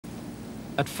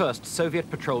At first, Soviet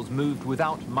patrols moved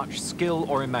without much skill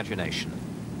or imagination.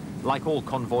 Like all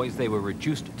convoys, they were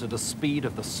reduced to the speed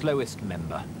of the slowest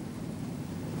member.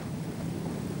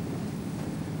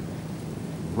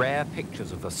 Rare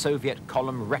pictures of the Soviet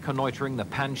column reconnoitering the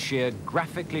Panjshir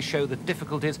graphically show the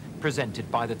difficulties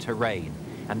presented by the terrain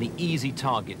and the easy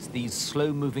targets these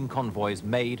slow-moving convoys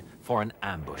made for an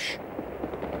ambush.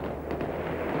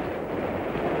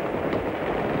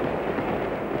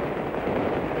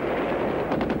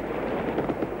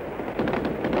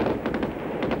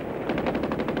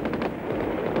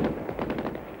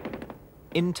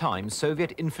 In time,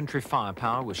 Soviet infantry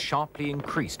firepower was sharply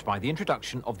increased by the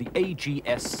introduction of the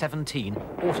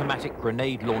AGS-17 automatic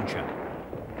grenade launcher.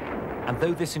 And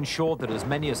though this ensured that as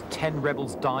many as 10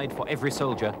 rebels died for every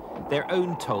soldier, their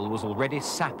own toll was already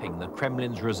sapping the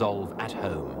Kremlin's resolve at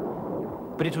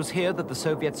home. But it was here that the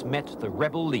Soviets met the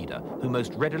rebel leader who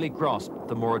most readily grasped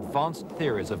the more advanced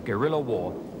theories of guerrilla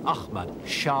war, Ahmad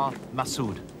Shah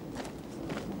Massoud.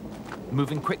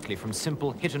 Moving quickly from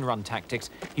simple hit-and-run tactics,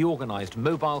 he organized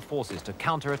mobile forces to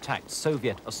counterattack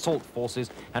Soviet assault forces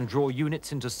and draw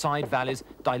units into side valleys,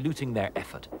 diluting their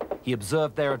effort. He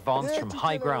observed their advance from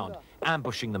high ground,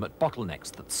 ambushing them at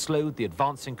bottlenecks that slowed the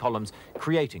advancing columns,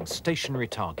 creating stationary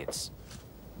targets.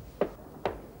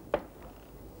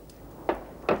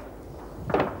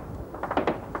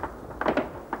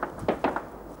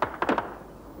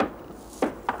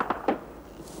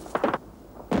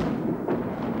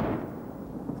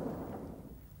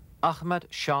 Ahmad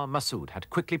Shah Massoud had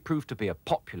quickly proved to be a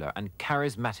popular and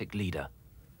charismatic leader.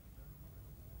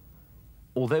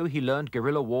 Although he learned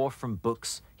guerrilla war from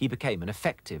books, he became an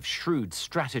effective, shrewd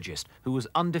strategist who was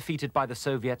undefeated by the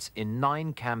Soviets in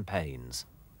 9 campaigns.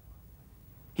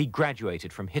 He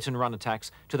graduated from hit-and-run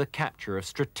attacks to the capture of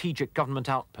strategic government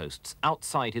outposts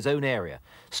outside his own area,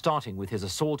 starting with his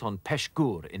assault on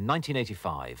Peshgur in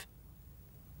 1985.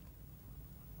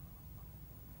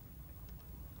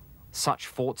 Such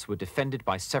forts were defended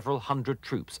by several hundred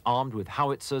troops armed with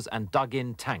howitzers and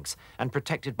dug-in tanks and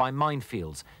protected by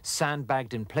minefields,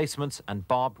 sandbagged emplacements and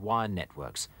barbed wire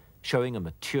networks. Showing a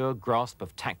mature grasp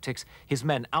of tactics, his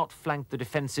men outflanked the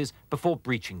defenses before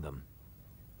breaching them.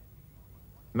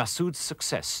 Massoud's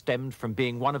success stemmed from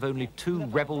being one of only 2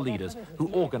 rebel leaders who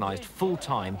organized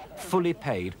full-time, fully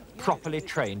paid, properly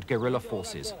trained guerrilla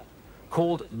forces.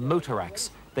 Called motoraks,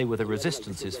 they were the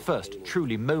resistance's first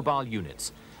truly mobile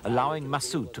units, allowing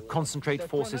Massoud to concentrate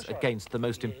forces against the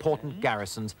most important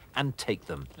garrisons and take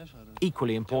them.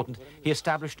 Equally important, he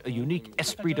established a unique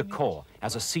esprit de corps,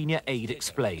 as a senior aide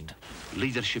explained.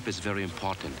 Leadership is very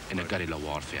important in a guerrilla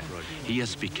warfare. He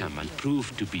has become and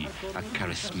proved to be a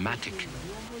charismatic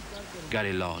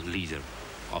guerrilla leader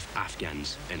of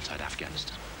Afghans inside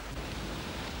Afghanistan.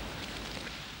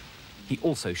 He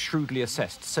also shrewdly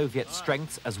assessed Soviet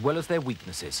strengths as well as their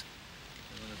weaknesses.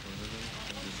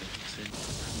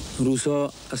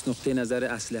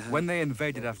 When they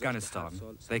invaded Afghanistan,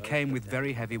 they came with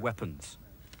very heavy weapons,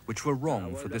 which were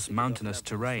wrong for this mountainous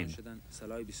terrain.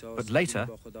 But later,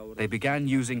 they began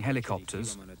using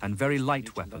helicopters and very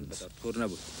light weapons.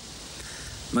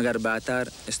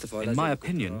 In my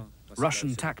opinion,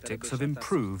 Russian tactics have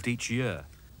improved each year.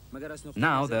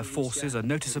 Now their forces are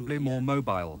noticeably more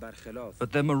mobile,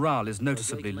 but their morale is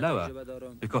noticeably lower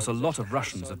because a lot of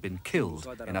Russians have been killed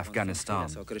in Afghanistan.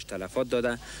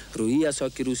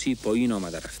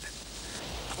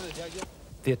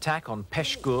 The attack on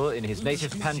Peshgur in his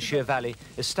native Panjshir Valley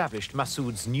established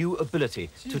Massoud's new ability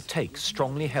to take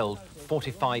strongly held,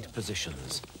 fortified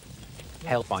positions.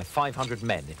 Held by 500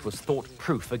 men, it was thought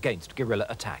proof against guerrilla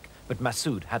attack, but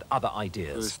Massoud had other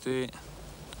ideas.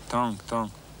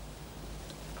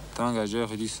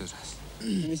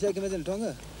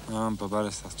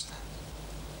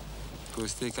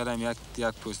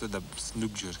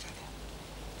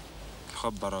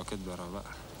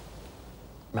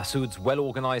 Massoud's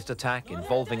well-organized attack,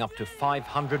 involving up to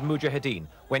 500 mujahideen,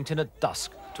 went in at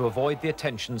dusk to avoid the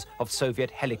attentions of Soviet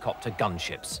helicopter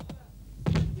gunships.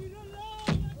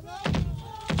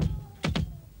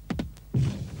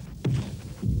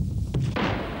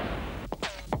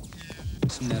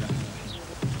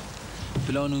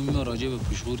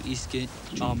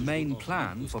 Our main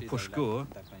plan for Peshgur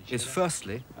is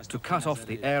firstly to cut off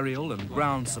the aerial and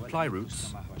ground supply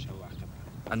routes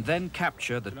and then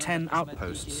capture the 10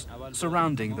 outposts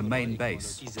surrounding the main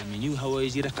base.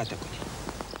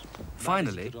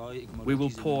 Finally, we will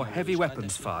pour heavy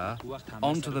weapons fire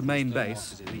onto the main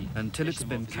base until it's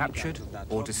been captured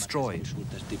or destroyed.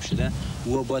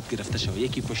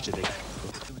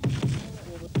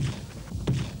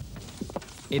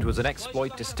 It was an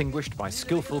exploit distinguished by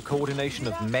skillful coordination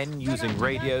of men using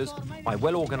radios, by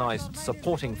well-organized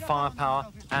supporting firepower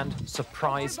and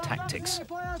surprise tactics.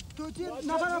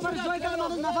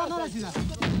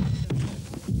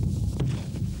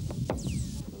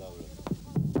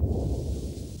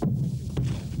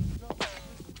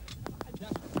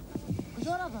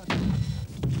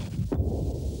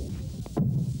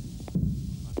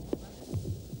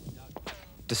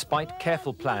 Despite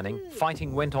careful planning,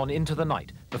 fighting went on into the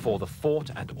night before the fort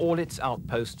and all its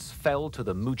outposts fell to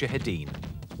the Mujahideen.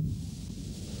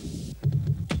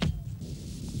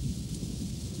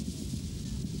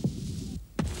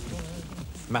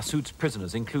 Massoud's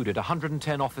prisoners included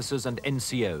 110 officers and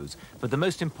NCOs, but the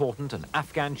most important, an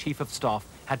Afghan chief of staff,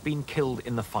 had been killed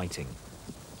in the fighting.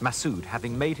 Massoud,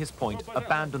 having made his point,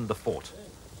 abandoned the fort.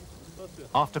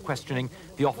 After questioning,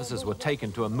 the officers were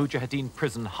taken to a Mujahideen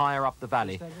prison higher up the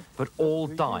valley, but all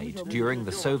died during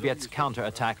the Soviets'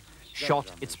 counterattack,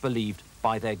 shot, it's believed,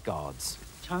 by their guards.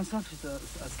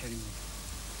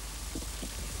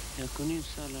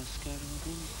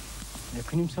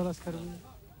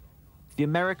 The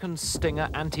American Stinger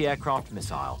anti-aircraft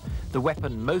missile, the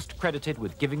weapon most credited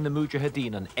with giving the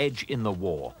Mujahideen an edge in the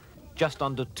war. Just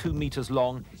under 2 meters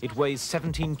long, it weighs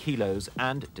 17 kilos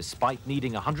and, despite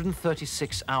needing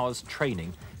 136 hours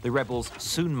training, the rebels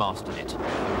soon mastered it.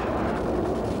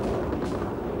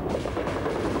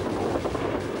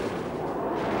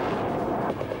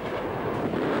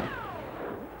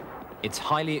 Its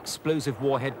highly explosive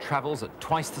warhead travels at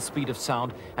twice the speed of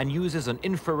sound and uses an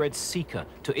infrared seeker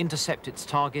to intercept its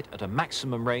target at a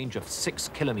maximum range of 6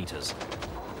 kilometers.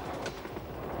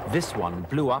 This one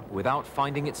blew up without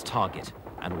finding its target,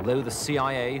 and although the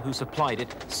CIA, who supplied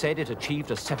it, said it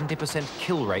achieved a 70%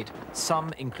 kill rate,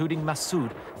 some, including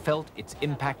Massoud, felt its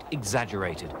impact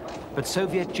exaggerated. But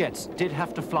Soviet jets did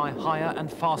have to fly higher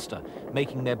and faster,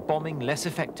 making their bombing less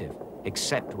effective,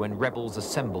 except when rebels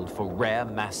assembled for rare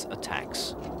mass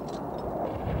attacks.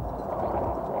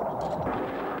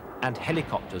 And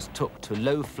helicopters took to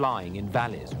low flying in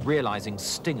valleys, realizing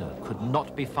Stinger could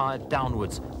not be fired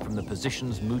downwards from the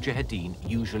positions Mujahideen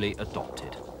usually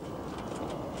adopted.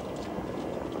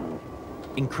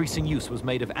 Increasing use was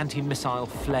made of anti-missile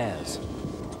flares.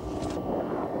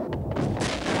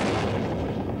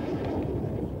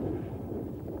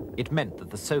 It meant that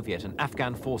the Soviet and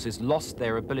Afghan forces lost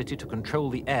their ability to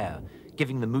control the air,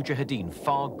 giving the Mujahideen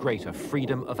far greater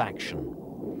freedom of action.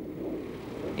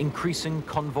 Increasing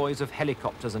convoys of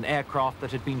helicopters and aircraft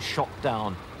that had been shot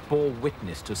down bore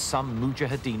witness to some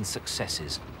Mujahideen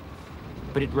successes.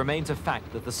 But it remains a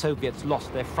fact that the Soviets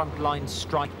lost their frontline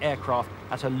strike aircraft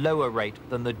at a lower rate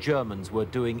than the Germans were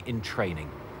doing in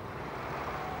training.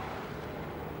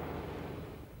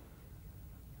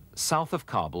 South of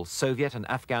Kabul, Soviet and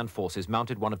Afghan forces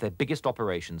mounted one of their biggest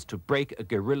operations to break a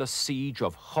guerrilla siege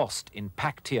of Khost in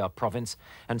Paktia province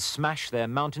and smash their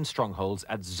mountain strongholds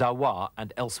at Zawar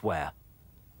and elsewhere.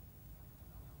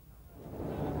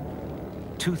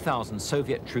 2,000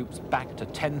 Soviet troops backed a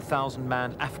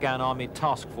 10,000-man Afghan army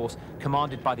task force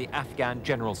commanded by the Afghan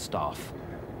General Staff.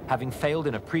 Having failed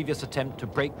in a previous attempt to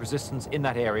break resistance in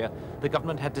that area, the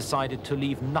government had decided to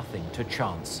leave nothing to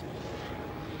chance.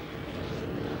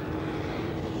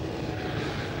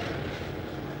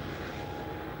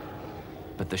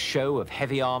 But the show of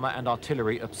heavy armor and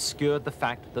artillery obscured the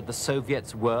fact that the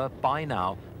Soviets were, by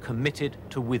now, committed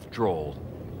to withdrawal.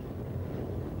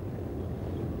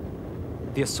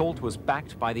 The assault was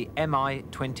backed by the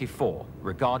Mi-24,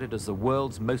 regarded as the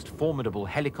world's most formidable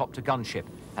helicopter gunship,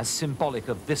 as symbolic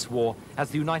of this war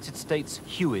as the United States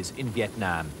Hueys in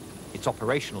Vietnam. Its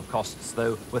operational costs,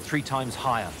 though, were 3 times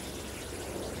higher.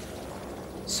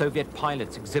 Soviet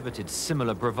pilots exhibited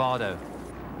similar bravado.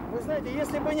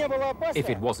 If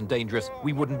it wasn't dangerous,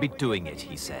 we wouldn't be doing it,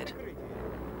 he said.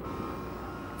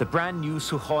 The brand new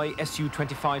Sukhoi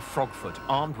Su-25 Frogfoot,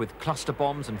 armed with cluster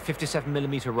bombs and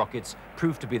 57mm rockets,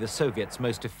 proved to be the Soviets'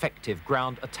 most effective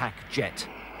ground attack jet.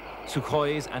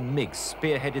 Sukhois and MiGs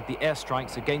spearheaded the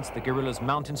airstrikes against the guerrillas'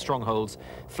 mountain strongholds,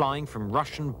 flying from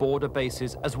Russian border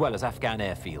bases as well as Afghan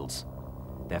airfields.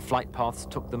 Their flight paths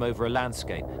took them over a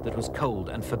landscape that was cold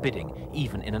and forbidding,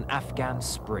 even in an Afghan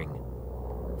spring.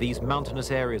 These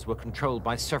mountainous areas were controlled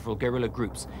by several guerrilla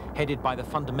groups, headed by the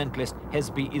fundamentalist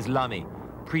Hezb-e Islami.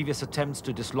 Previous attempts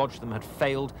to dislodge them had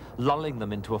failed, lulling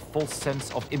them into a false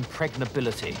sense of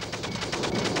impregnability.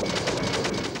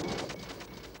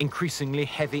 Increasingly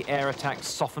heavy air attacks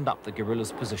softened up the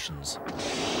guerrillas' positions.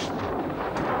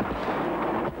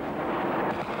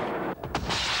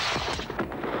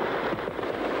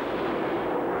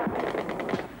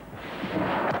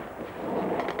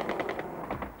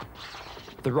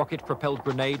 The The rocket-propelled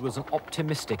grenade was an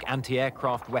optimistic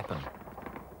anti-aircraft weapon.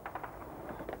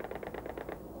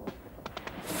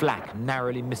 Flak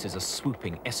narrowly misses a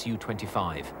swooping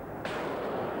Su-25.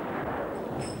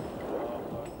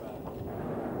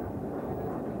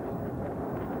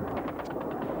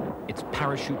 Its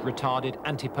parachute-retarded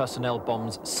anti-personnel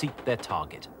bombs seek their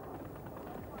target.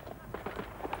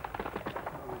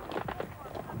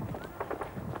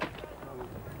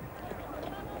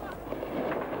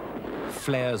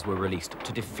 Flares were released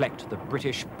to deflect the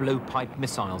British blowpipe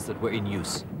missiles that were in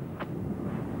use.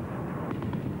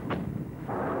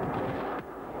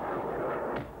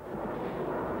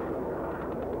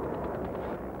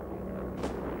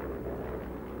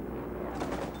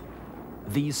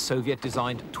 These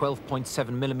Soviet-designed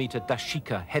 12.7mm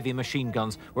Dashika heavy machine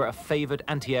guns were a favored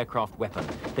anti-aircraft weapon.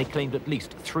 They claimed at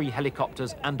least 3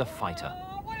 helicopters and a fighter.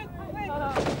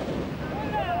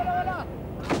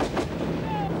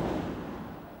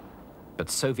 But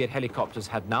Soviet helicopters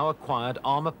had now acquired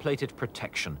armor-plated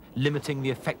protection, limiting the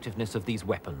effectiveness of these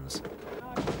weapons.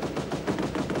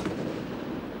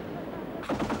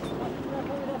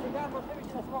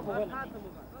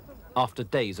 After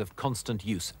days of constant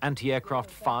use,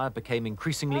 anti-aircraft fire became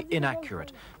increasingly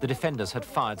inaccurate. The defenders had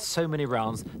fired so many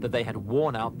rounds that they had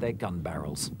worn out their gun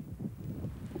barrels.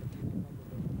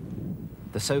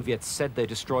 The Soviets said they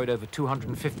destroyed over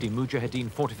 250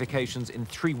 Mujahideen fortifications in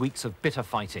 3 weeks of bitter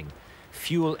fighting.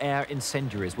 Fuel-air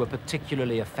incendiaries were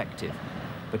particularly effective.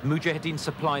 But Mujahideen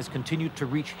supplies continued to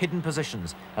reach hidden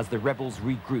positions as the rebels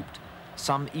regrouped.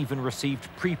 Some even received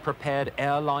pre-prepared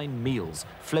airline meals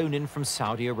flown in from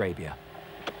Saudi Arabia.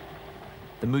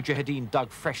 The Mujahideen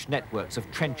dug fresh networks of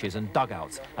trenches and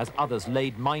dugouts as others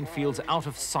laid minefields out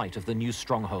of sight of the new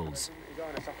strongholds.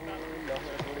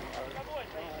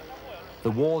 The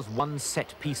war's one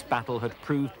set-piece battle had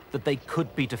proved that they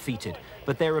could be defeated,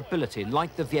 but their ability,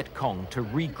 like the Viet Cong, to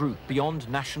regroup beyond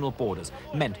national borders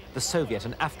meant the Soviet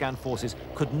and Afghan forces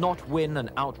could not win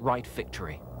an outright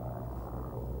victory.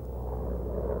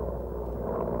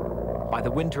 By the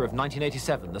winter of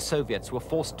 1987, the Soviets were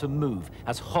forced to move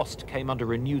as Khost came under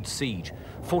renewed siege.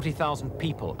 40,000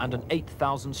 people and an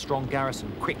 8,000-strong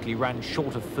garrison quickly ran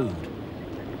short of food.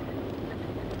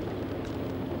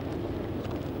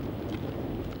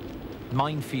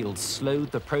 Minefields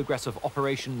slowed the progress of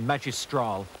Operation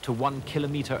Magistral to 1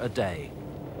 kilometer a day.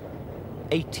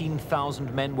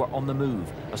 18,000 men were on the move,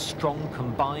 a strong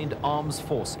combined arms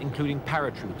force including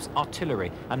paratroops, artillery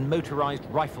and motorized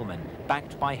riflemen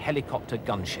backed by helicopter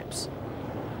gunships.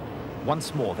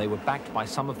 Once more, they were backed by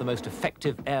some of the most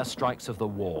effective airstrikes of the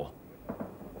war.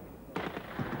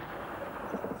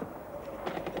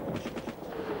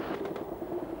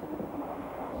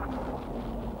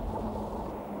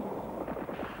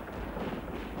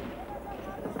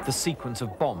 The sequence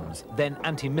of bombs, then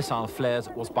anti-missile flares,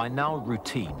 was by now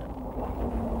routine.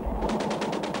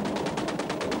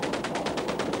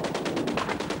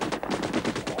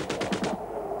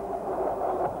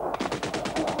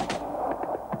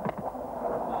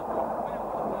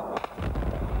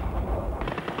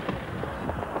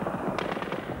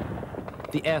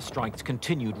 The airstrikes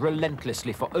continued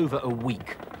relentlessly for over a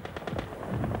week.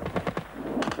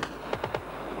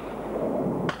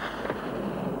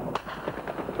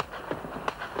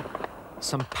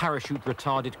 Some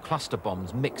parachute-retarded cluster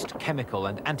bombs mixed chemical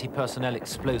and anti-personnel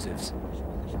explosives.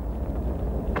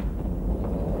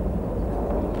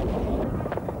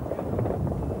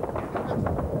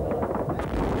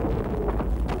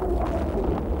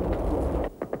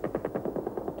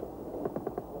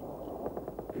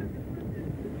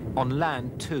 On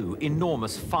land, too,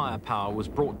 enormous firepower was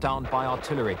brought down by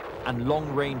artillery and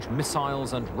long-range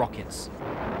missiles and rockets.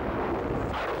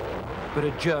 But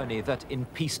a journey that in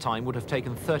peacetime would have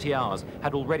taken 30 hours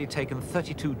had already taken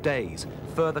 32 days,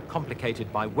 further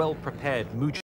complicated by well-prepared Mujahideen